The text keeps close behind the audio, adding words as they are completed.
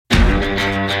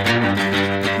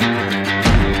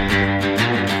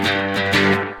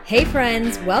Hey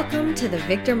friends, welcome to the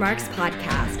Victor Marks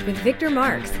Podcast with Victor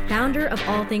Marks, founder of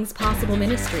All Things Possible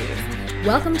Ministries.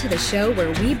 Welcome to the show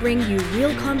where we bring you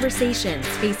real conversations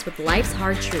faced with life's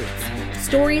hard truths,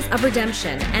 stories of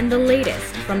redemption, and the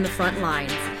latest from the front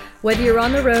lines. Whether you're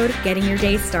on the road, getting your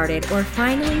day started, or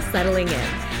finally settling in,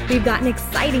 we've got an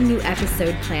exciting new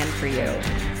episode planned for you.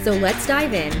 So let's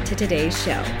dive into today's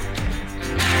show.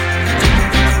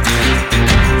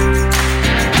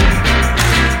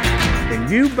 And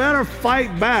you better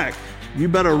fight back. You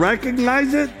better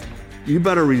recognize it. You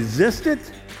better resist it.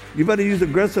 You better use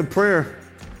aggressive prayer.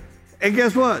 And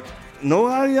guess what?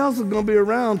 Nobody else is going to be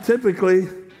around typically.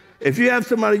 If you have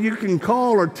somebody you can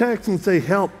call or text and say,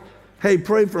 help, hey,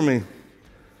 pray for me.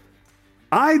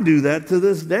 I do that to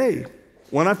this day.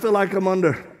 When I feel like I'm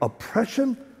under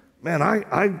oppression, man,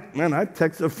 I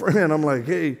text a friend. I'm like,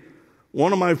 hey,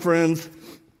 one of my friends,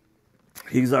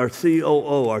 he's our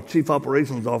COO, our Chief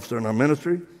Operations Officer in our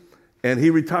ministry, and he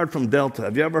retired from Delta.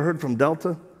 Have you ever heard from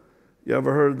Delta? You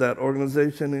ever heard of that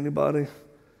organization, anybody?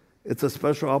 It's a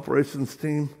special operations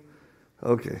team.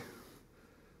 Okay.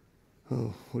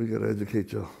 Oh, we got to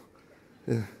educate y'all.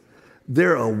 Yeah.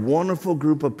 They're a wonderful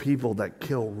group of people that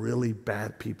kill really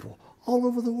bad people all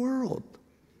over the world.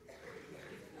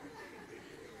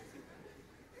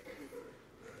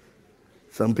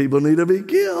 Some people need to be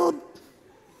killed.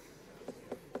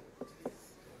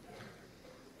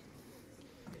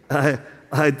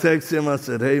 I texted him, I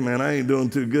said, hey, man, I ain't doing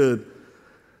too good.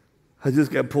 I just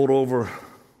got pulled over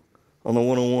on the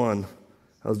 101.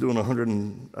 I was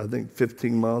doing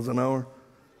 15 miles an hour.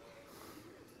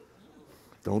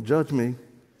 Don't judge me.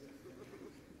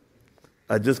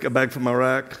 I just got back from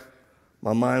Iraq.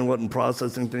 My mind wasn't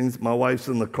processing things. My wife's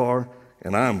in the car,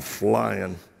 and I'm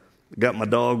flying. Got my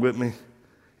dog with me,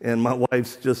 and my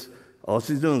wife's just, all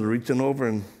she's doing is reaching over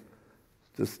and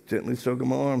just gently stroking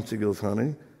my arm. She goes,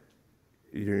 honey,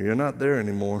 you're not there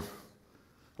anymore.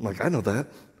 I'm like, I know that.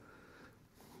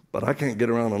 But I can't get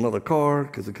around another car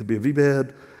because it could be a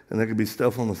V-bed and there could be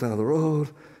stuff on the side of the road.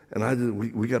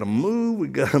 And we got to move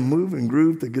and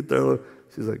groove to get there.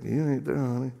 She's like, you ain't there,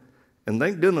 honey. And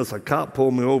thank goodness a cop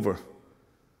pulled me over.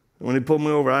 And when he pulled me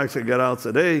over, I actually got out and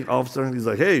said, hey, officer. And he's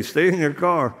like, hey, stay in your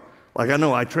car. Like, I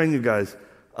know, I train you guys.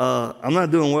 I'm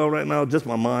not doing well right now, just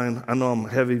my mind. I know I'm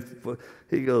heavy.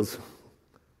 He goes,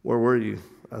 where were you?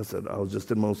 I said, I was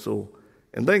just in Mosul.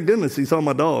 And thank goodness he saw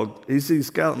my dog. He sees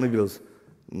Scout and he goes,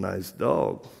 nice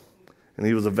dog. And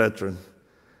he was a veteran.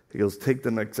 He goes, take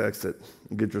the next exit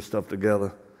and get your stuff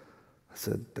together. I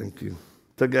said, thank you.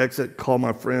 Took the exit, called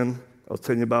my friend I was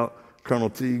telling you about, Colonel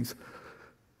Teagues.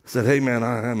 I said, hey, man,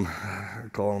 I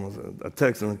called him. I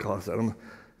texted him and called. I said,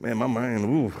 man, my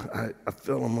mind, I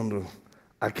feel I'm under,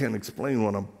 I can't explain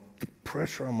what the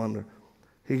pressure I'm under.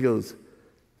 He goes,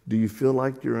 do you feel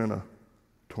like you're in a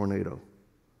tornado?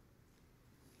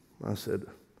 I said,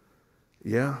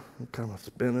 yeah, I'm kind of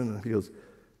spinning. And he goes,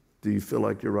 do you feel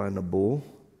like you're riding a bull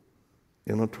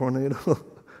in a tornado?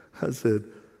 I said,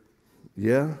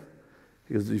 yeah.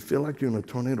 He goes, do you feel like you're in a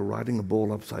tornado riding a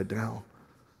bull upside down?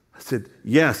 I said,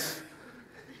 yes.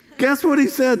 Guess what he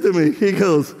said to me? He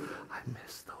goes, I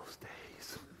miss those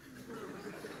days.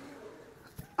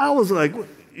 I was like,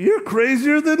 you're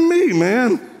crazier than me,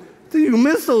 man. Do you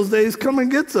miss those days? Come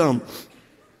and get some.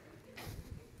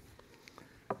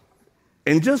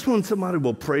 And just when somebody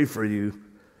will pray for you,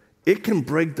 it can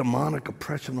break demonic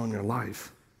oppression on your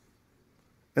life.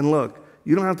 And look,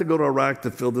 you don't have to go to Iraq to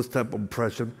feel this type of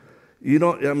oppression. You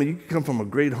can come from a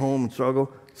great home and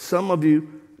struggle. Some of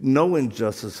you know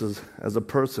injustices as a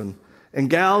person. And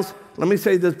gals, let me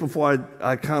say this before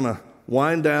I kind of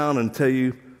wind down and tell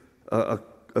you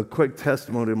a quick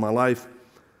testimony of my life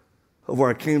of where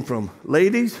I came from.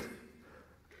 Ladies,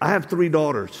 I have 3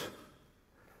 daughters.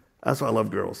 That's why I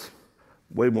love girls.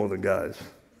 Way more than guys.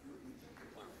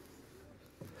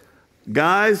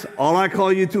 Guys, all I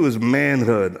call you to is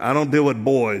manhood. I don't deal with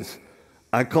boys.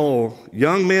 I call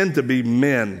young men to be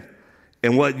men.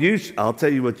 And I'll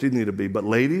tell you what you need to be. But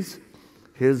ladies,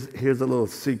 here's a little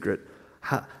secret.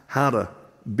 How to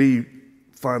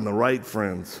find the right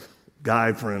friends,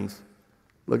 guy friends.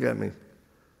 Look at me.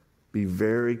 Be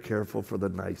very careful for the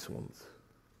nice ones.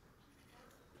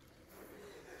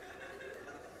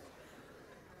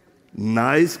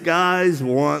 Nice guys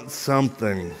want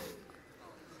something.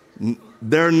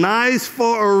 They're nice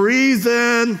for a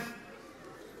reason.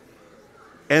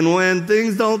 And when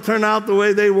things don't turn out the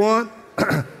way they want,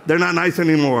 they're not nice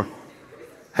anymore.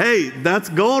 Hey, that's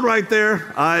gold right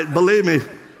there. Believe me.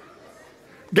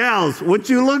 Gals, what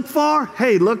you look for?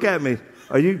 Hey, look at me.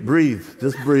 Breathe.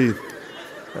 Just breathe.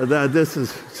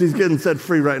 She's getting set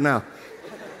free right now.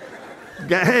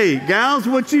 Hey, gals,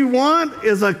 what you want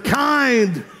is a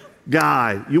kind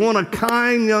guy. You want a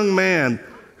kind young man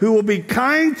who will be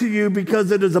kind to you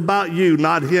because it is about you,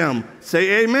 not him.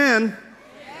 Say amen.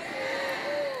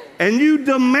 And you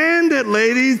demand it,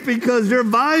 ladies, because you're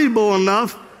valuable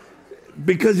enough,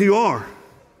 because you are.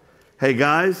 Hey,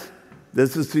 guys,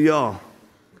 this is to y'all.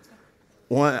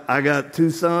 I got 2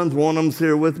 sons. One of them's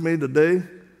here with me today.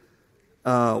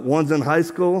 One's in high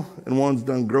school, and one's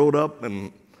done growed up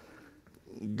and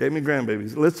gave me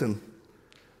grandbabies. Listen,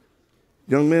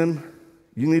 young men,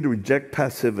 you need to reject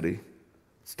passivity.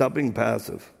 Stop being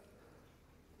passive.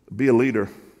 Be a leader.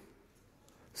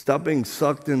 Stop being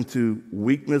sucked into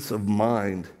weakness of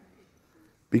mind.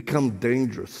 Become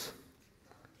dangerous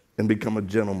and become a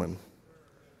gentleman.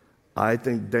 I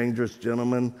think dangerous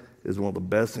gentleman is one of the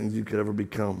best things you could ever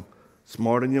become.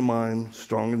 Smart in your mind,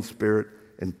 strong in spirit,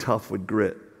 and tough with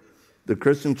grit. The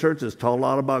Christian church has taught a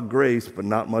lot about grace, but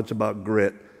not much about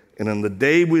grit. And in the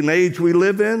day and age we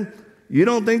live in, you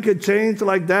don't think it changed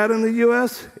like that in the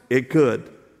U.S.? It could.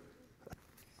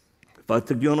 If I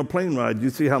took you on a plane ride, you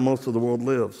see how most of the world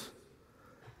lives.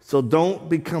 So don't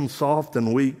become soft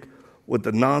and weak with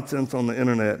the nonsense on the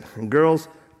internet. And girls,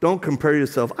 don't compare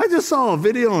yourself. I just saw a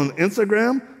video on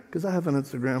Instagram, because I have an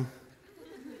Instagram.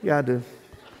 Yeah, I do.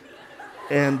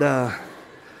 And,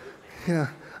 yeah,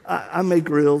 I make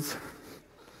reels.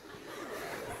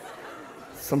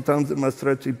 Sometimes in my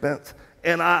stretchy pants.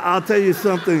 And I'll tell you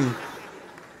something.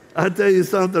 I'll tell you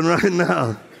something right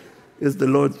now. It's the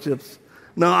Lord's chips.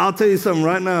 No, I'll tell you something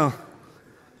right now.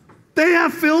 They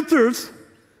have filters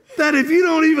that if you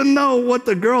don't even know what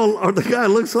the girl or the guy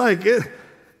looks like,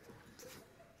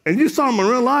 and you saw them in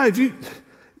real life,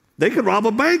 they could rob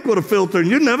a bank with a filter and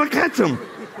you'd never catch them.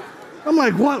 I'm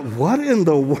like, what in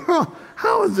the world?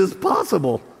 How is this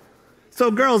possible?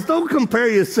 So girls, don't compare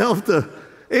yourself to,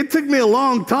 it took me a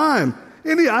long time.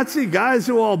 And I'd see guys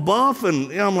who are all buff and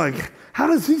I'm like, how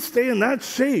does he stay in that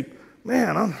shape?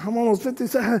 Man, I'm almost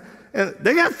 57. And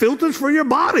they got filters for your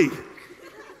body.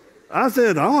 I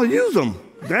said, I don't use them.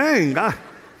 Dang, I'm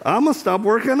going to stop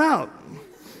working out.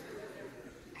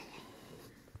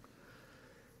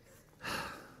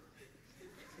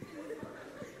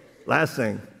 Last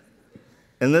thing,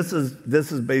 and this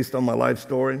is based on my life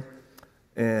story,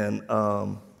 and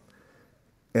I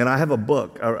have a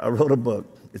book. I wrote a book.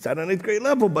 It's at an 8th grade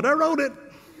level, but I wrote it,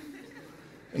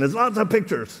 and there's lots of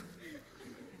pictures.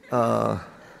 And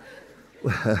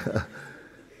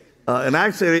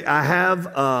actually, I have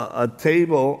a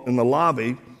table in the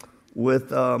lobby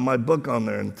with my book on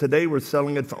there, and today we're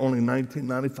selling it for only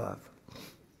 $19.95,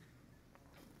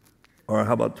 or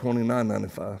how about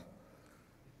 $29.95?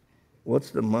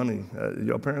 What's the money?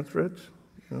 Your parents rich?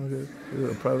 You know,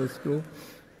 a private school?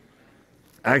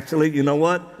 Actually, you know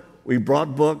what? We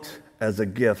brought books as a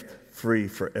gift, free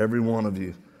for every one of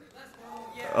you.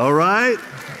 All right?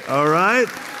 All right?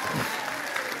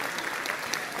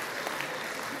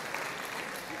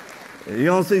 You're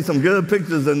going to see some good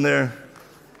pictures in there.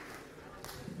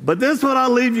 But this is what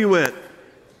I'll leave you with.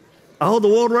 I hold the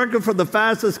world record for the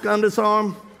fastest gun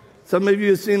disarm. Some of you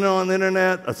have seen it on the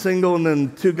internet, a single and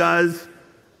then 2 guys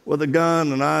with a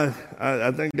gun, and I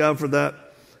thank God for that.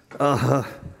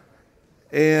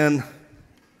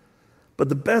 But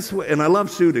the best way, and I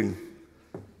love shooting.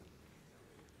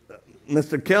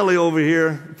 Mr. Kelly over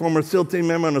here, former SEAL team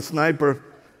member and a sniper,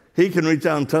 he can reach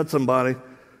out and touch somebody.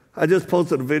 I just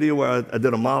posted a video where I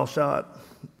did a mile shot,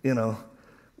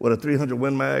 with a 300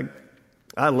 Win Mag.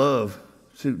 I love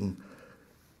shooting.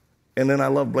 And then I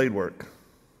love blade work.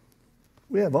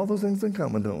 We have all those things in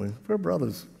common, don't we? We're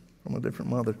brothers from a different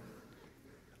mother.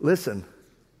 Listen,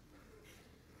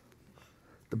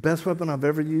 the best weapon I've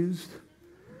ever used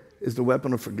is the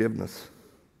weapon of forgiveness.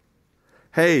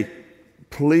 Hey,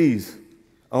 please,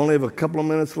 I only have a couple of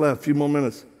minutes left, a few more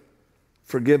minutes.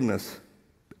 Forgiveness.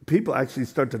 People actually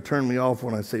start to turn me off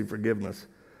when I say forgiveness.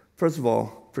 First of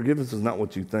all, forgiveness is not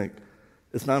what you think.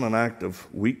 It's not an act of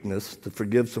weakness to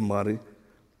forgive somebody.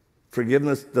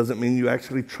 Forgiveness doesn't mean you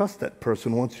actually trust that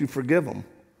person once you forgive them.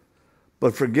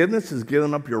 But forgiveness is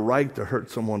giving up your right to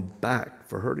hurt someone back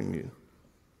for hurting you.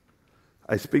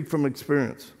 I speak from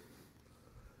experience.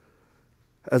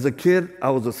 As a kid,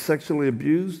 I was sexually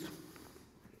abused,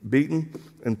 beaten,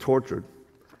 and tortured.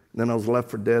 And then I was left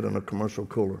for dead in a commercial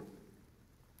cooler.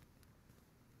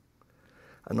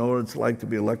 I know what it's like to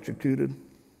be electrocuted,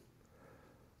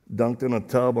 dunked in a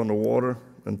tub underwater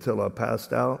until I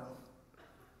passed out,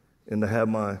 and to have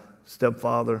my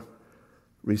stepfather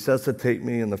resuscitate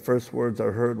me, and the first words I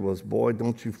heard was, "Boy,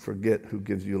 don't you forget who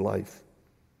gives you life."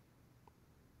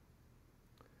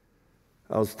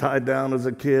 I was tied down as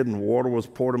a kid, and water was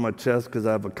poured in my chest because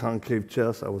I have a concave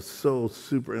chest. I was so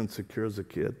super insecure as a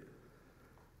kid.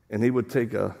 And he would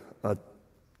take a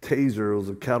taser, it was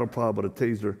a cattle prod, but a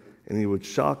taser, and he would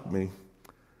shock me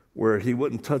where he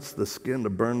wouldn't touch the skin to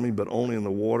burn me, but only in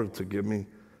the water to give me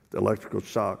the electrical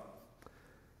shock.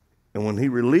 And when he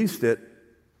released it,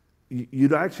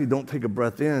 you actually don't take a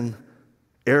breath in.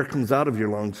 Air comes out of your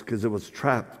lungs because it was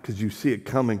trapped, because you see it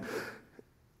coming.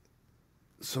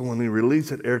 So when he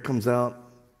released it, air comes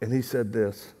out, and he said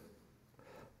this,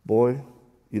 "Boy,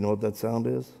 you know what that sound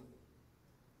is?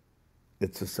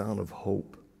 It's the sound of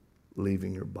hope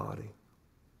leaving your body.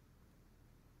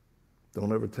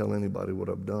 Don't ever tell anybody what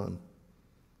I've done."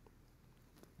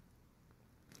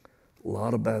 A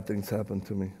lot of bad things happened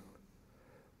to me.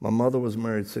 My mother was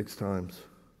married 6 times.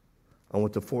 I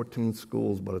went to 14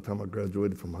 schools by the time I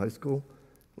graduated from high school,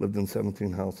 lived in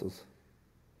 17 houses.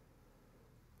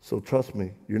 So trust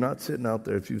me, you're not sitting out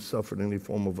there if you suffered any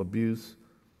form of abuse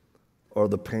or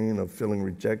the pain of feeling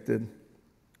rejected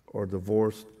or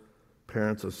divorced,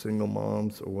 parents or single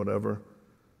moms or whatever.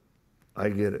 I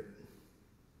get it.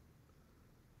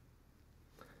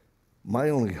 My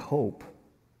only hope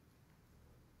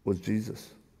was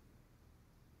Jesus.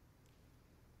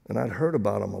 And I'd heard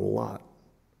about him a lot.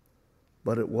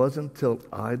 But it wasn't until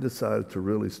I decided to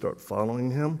really start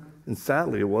following him. And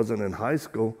sadly, it wasn't in high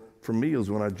school. For me, it was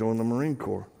when I joined the Marine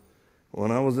Corps. When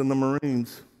I was in the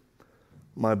Marines,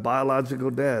 my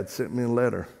biological dad sent me a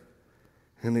letter.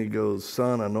 And he goes,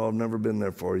 "Son, I know I've never been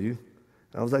there for you."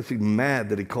 And I was actually mad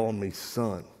that he called me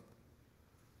son.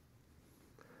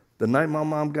 The night my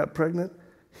mom got pregnant,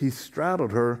 he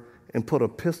straddled her and put a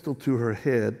pistol to her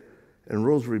head and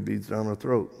rosary beads down her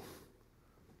throat.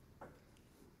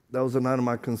 That was the night of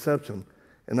my conception.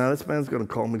 And now this man's going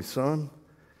to call me son?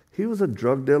 He was a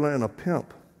drug dealer and a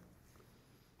pimp.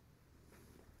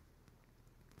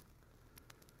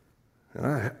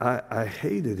 And I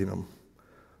hated him.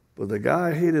 But the guy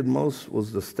I hated most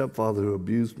was the stepfather who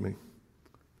abused me.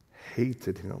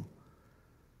 Hated him.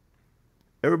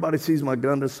 Everybody sees my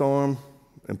gun disarm,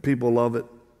 and people love it.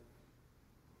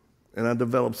 And I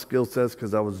developed skill sets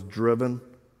because I was driven.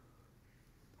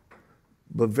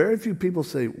 But very few people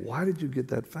say, "Why did you get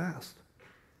that fast?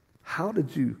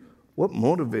 What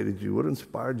motivated you? What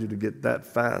inspired you to get that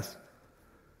fast?"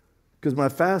 Because my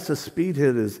fastest speed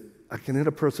hit is I can hit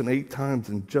a person 8 times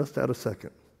in just at a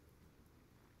second.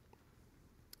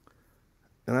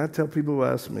 And I tell people who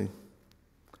ask me,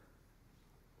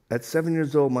 at 7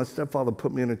 years old, my stepfather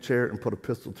put me in a chair and put a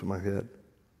pistol to my head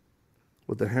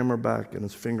with the hammer back and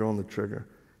his finger on the trigger.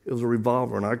 It was a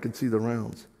revolver, and I could see the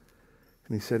rounds.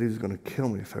 And he said he was going to kill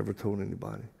me if I ever told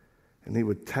anybody. And he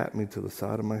would tap me to the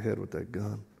side of my head with that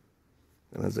gun.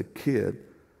 And as a kid,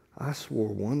 I swore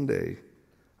one day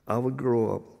I would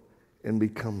grow up and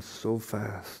become so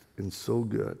fast and so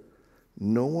good,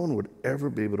 no one would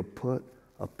ever be able to put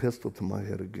a pistol to my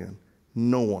head again.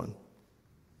 No one.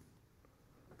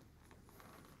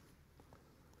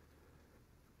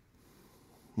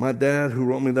 My dad, who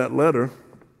wrote me that letter,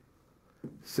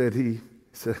 said,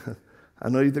 "I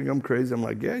know you think I'm crazy." I'm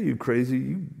like, "Yeah, you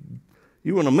crazy.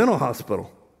 You were in a mental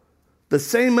hospital. The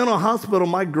same mental hospital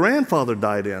my grandfather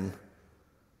died in.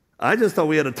 I just thought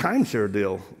we had a timeshare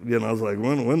deal." I was like,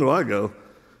 when do I go?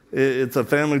 It's a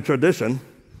family tradition.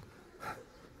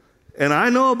 And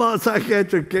I know about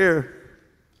psychiatric care.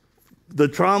 The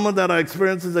trauma that I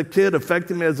experienced as a kid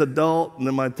affected me as an adult, and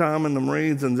then my time in the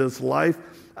Marines and just life.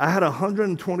 I had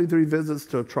 123 visits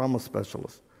to a trauma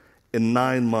specialist in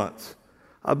 9 months.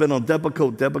 I've been on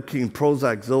Depakote, Depakine,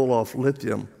 Prozac, Zoloft,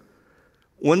 lithium.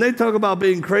 When they talk about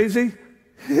being crazy,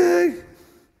 hey,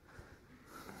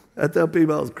 I tell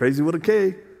people I was crazy with a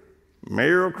K.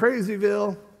 Mayor of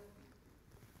Crazyville.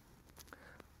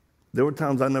 There were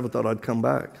times I never thought I'd come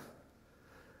back.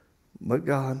 But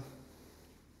God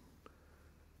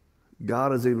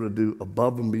is able to do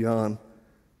above and beyond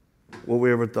what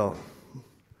we ever thought.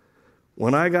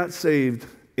 When I got saved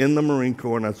in the Marine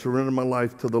Corps and I surrendered my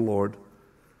life to the Lord,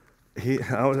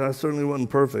 I certainly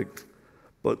wasn't perfect,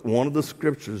 but one of the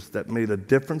scriptures that made a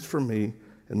difference for me,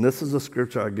 and this is a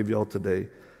scripture I give you all today,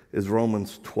 is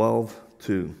Romans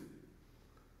 12:2.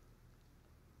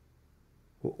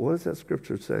 What does that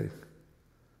scripture say?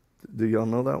 Do y'all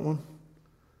know that one?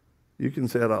 You can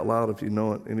say it out loud if you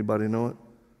know it. Anybody know it?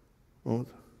 Well,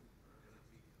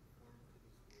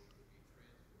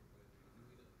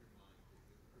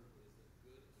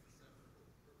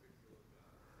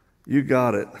 you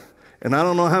got it. And I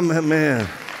don't know how, man.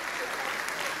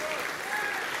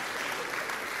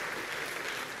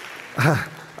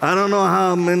 I don't know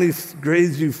how many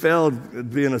grades you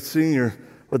failed being a senior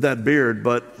with that beard,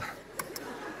 but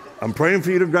I'm praying for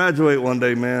you to graduate one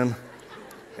day, man.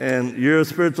 And you're a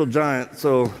spiritual giant,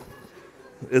 so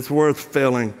it's worth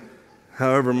failing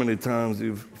however many times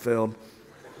you've failed.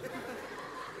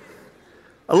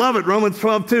 I love it, Romans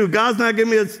 12:2. God's not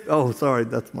giving me oh, sorry,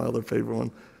 that's my other favorite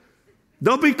one.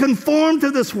 Don't be conformed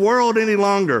to this world any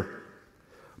longer,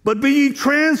 but be ye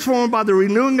transformed by the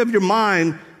renewing of your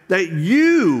mind, that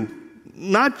you,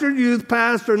 not your youth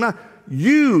pastor, not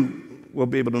you, will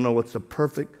be able to know what's the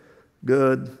perfect,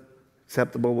 good,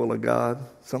 acceptable will of God,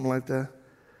 something like that.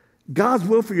 God's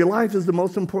will for your life is the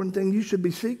most important thing you should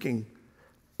be seeking,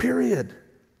 period.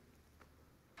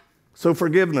 So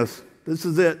forgiveness, this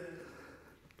is it.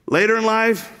 Later in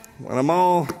life, when I'm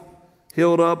all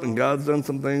healed up and God's done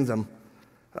some things,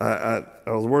 I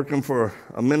was working for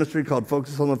a ministry called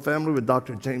Focus on the Family with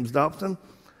Dr. James Dobson.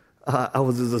 I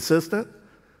was his assistant.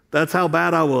 That's how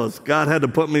bad I was. God had to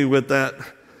put me with that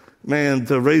man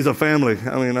to raise a family.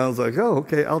 I mean, I was like, oh,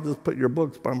 okay, I'll just put your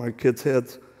books by my kids'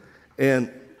 heads. And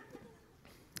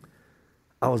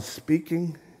I was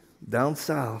speaking down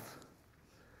south,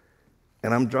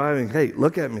 and I'm driving. Hey,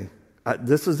 look at me.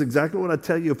 This is exactly what I'd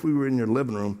tell you if we were in your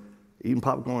living room eating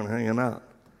popcorn and hanging out.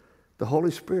 The Holy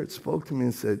Spirit spoke to me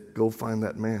and said, go find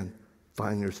that man.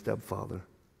 Find your stepfather.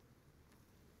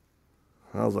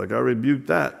 I was like, I rebuke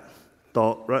that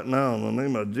thought right now in the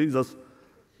name of Jesus.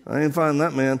 I ain't finding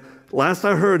that man. Last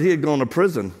I heard, he had gone to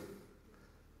prison.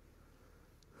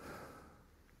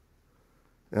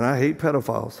 And I hate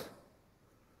pedophiles.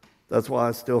 That's why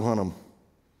I still hunt them.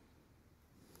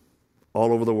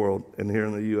 All over the world and here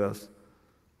in the U.S.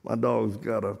 My dog's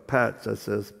got a patch that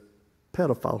says,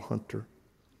 pedophile hunter.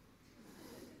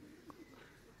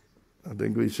 I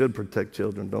think we should protect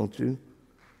children, don't you?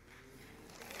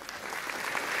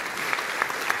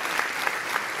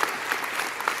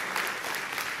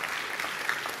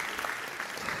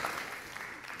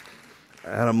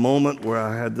 I had a moment where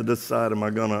I had to decide, am I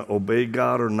going to obey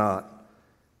God or not?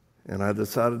 And I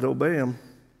decided to obey him.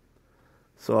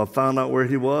 So I found out where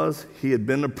he was. He had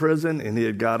been to prison, and he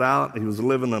had got out. He was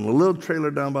living in a little trailer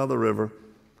down by the river.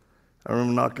 I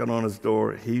remember knocking on his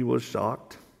door. He was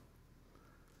shocked.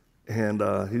 And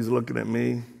he's looking at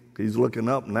me. He's looking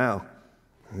up now.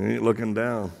 He ain't looking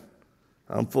down.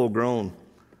 I'm full grown.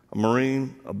 A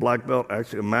Marine, a black belt,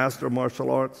 actually a master of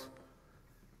martial arts.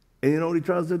 And you know what he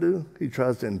tries to do? He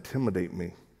tries to intimidate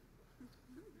me.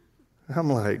 I'm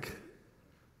like,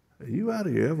 are you out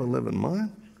of your ever-living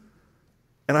mind?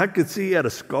 And I could see he had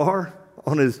a scar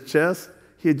on his chest.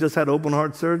 He had just had open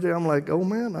heart surgery. I'm like, oh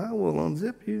man, I will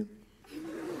unzip you.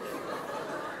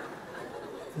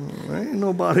 There ain't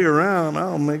nobody around.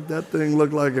 I'll make that thing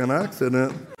look like an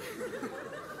accident.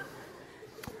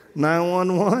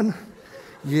 911?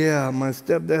 Yeah, my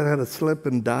stepdad had a slip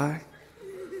and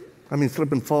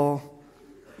fall.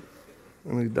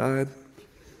 And he died.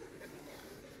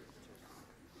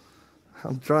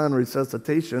 I'm trying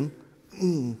resuscitation.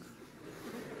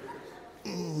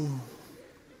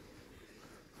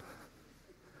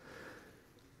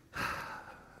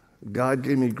 God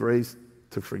gave me grace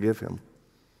to forgive him,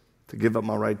 to give up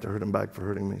my right to hurt him back for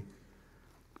hurting me.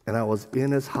 And I was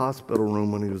in his hospital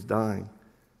room when he was dying.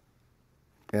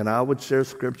 And I would share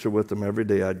scripture with him every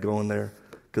day. I'd go in there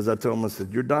because I told him, I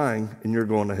said, you're dying and you're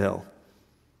going to hell.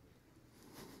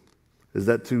 Is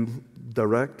that too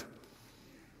direct?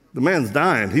 The man's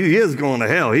dying. He is going to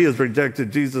hell. He has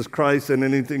rejected Jesus Christ and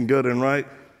anything good and right.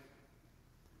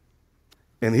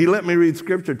 And he let me read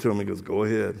scripture to him. He goes, go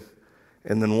ahead.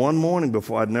 And then one morning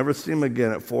before I'd never see him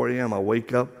again at 4 a.m., I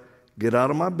wake up, get out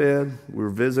of my bed. We were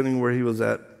visiting where he was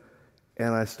at.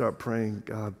 And I start praying,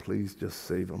 God, please just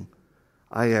save him.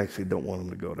 I actually don't want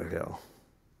him to go to hell.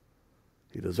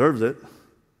 He deserves it.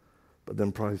 But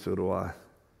then probably so do I.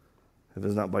 If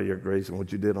it's not by your grace and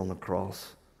what you did on the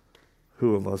cross,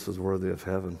 who of us is worthy of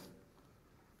heaven?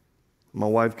 My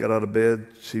wife got out of bed.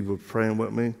 She was praying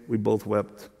with me. We both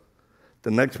wept.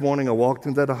 The next morning, I walked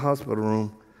into the hospital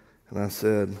room, and I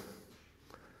said,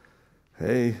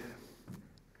 hey,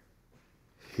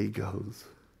 he goes,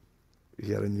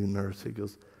 he had a new nurse. He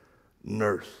goes,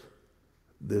 nurse,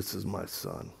 this is my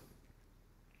son.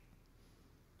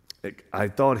 I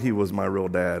thought he was my real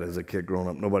dad as a kid growing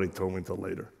up. Nobody told me until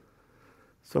later.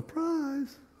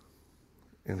 Surprise.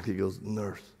 And he goes,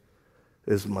 nurse,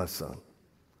 this is my son.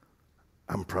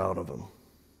 I'm proud of him.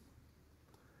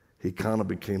 He kind of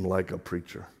became like a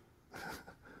preacher.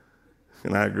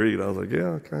 And I agreed. I was like,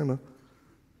 yeah, kind of.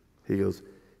 He goes,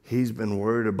 he's been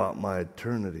worried about my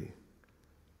eternity,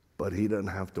 but he doesn't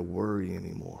have to worry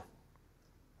anymore.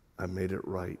 I made it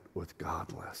right with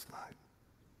God last night.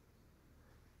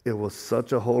 It was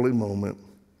such a holy moment.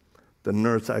 The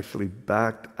nurse actually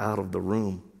backed out of the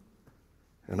room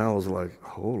And I was like,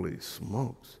 holy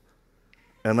smokes.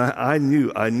 And I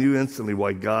knew instantly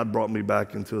why God brought me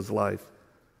back into his life.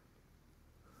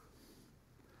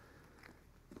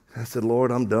 I said,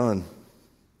 Lord, I'm done.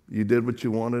 You did what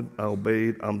you wanted. I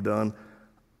obeyed. I'm done.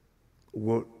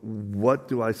 What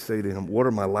do I say to him? What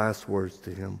are my last words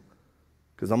to him?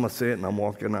 Because I'm going to say it and I'm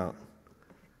walking out.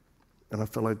 And I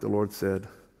felt like the Lord said,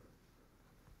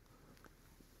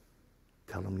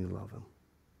 tell him you love him.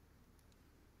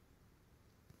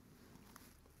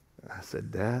 I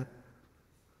said, Dad,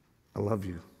 I love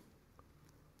you.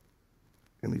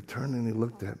 And he turned and he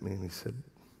looked at me and he said,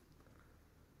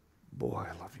 boy,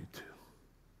 I love you too.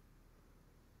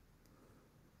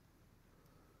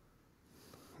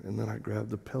 And then I grabbed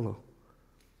the pillow.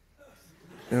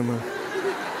 And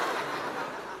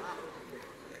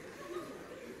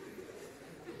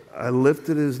I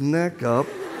lifted his neck up.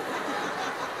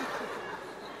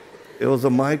 It was a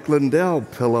Mike Lindell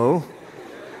pillow.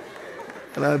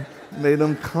 And I made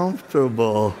him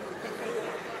comfortable.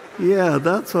 Yeah,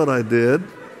 that's what I did.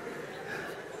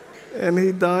 And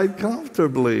he died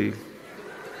comfortably.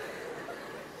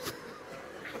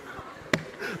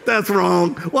 That's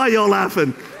wrong. Why y'all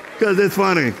laughing? Because it's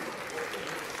funny.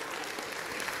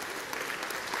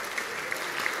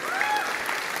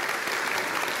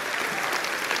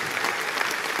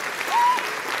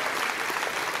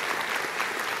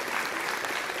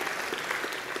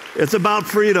 It's about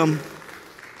freedom.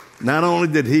 Not only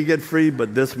did he get free,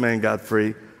 but this man got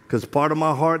free. Because part of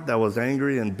my heart that was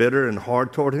angry and bitter and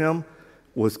hard toward him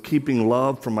was keeping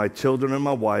love from my children and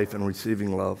my wife and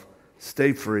receiving love.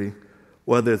 Stay free.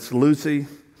 Whether it's Lucy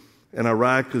in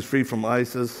Iraq who's free from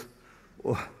ISIS,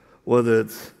 whether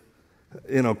it's,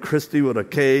 Christy with a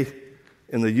K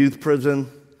in the youth prison,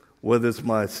 whether it's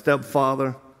my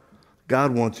stepfather,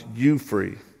 God wants you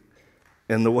free.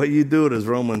 And the way you do it is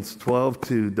Romans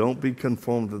 12:2. Don't be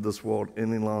conformed to this world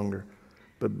any longer,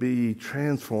 but be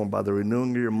transformed by the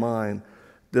renewing of your mind.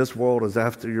 This world is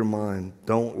after your mind.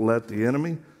 Don't let the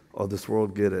enemy or this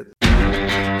world get it.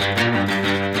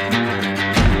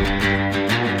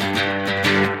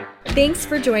 Thanks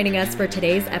for joining us for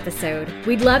today's episode.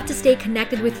 We'd love to stay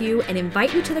connected with you and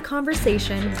invite you to the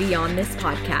conversation beyond this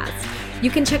podcast. You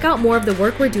can check out more of the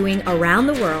work we're doing around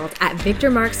the world at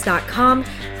victormarks.com,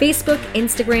 Facebook,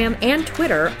 Instagram, and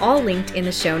Twitter, all linked in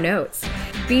the show notes.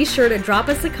 Be sure to drop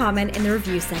us a comment in the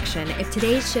review section if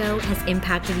today's show has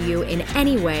impacted you in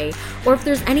any way, or if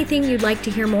there's anything you'd like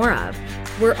to hear more of.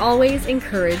 We're always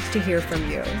encouraged to hear from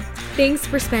you. Thanks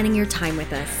for spending your time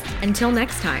with us. Until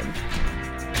next time.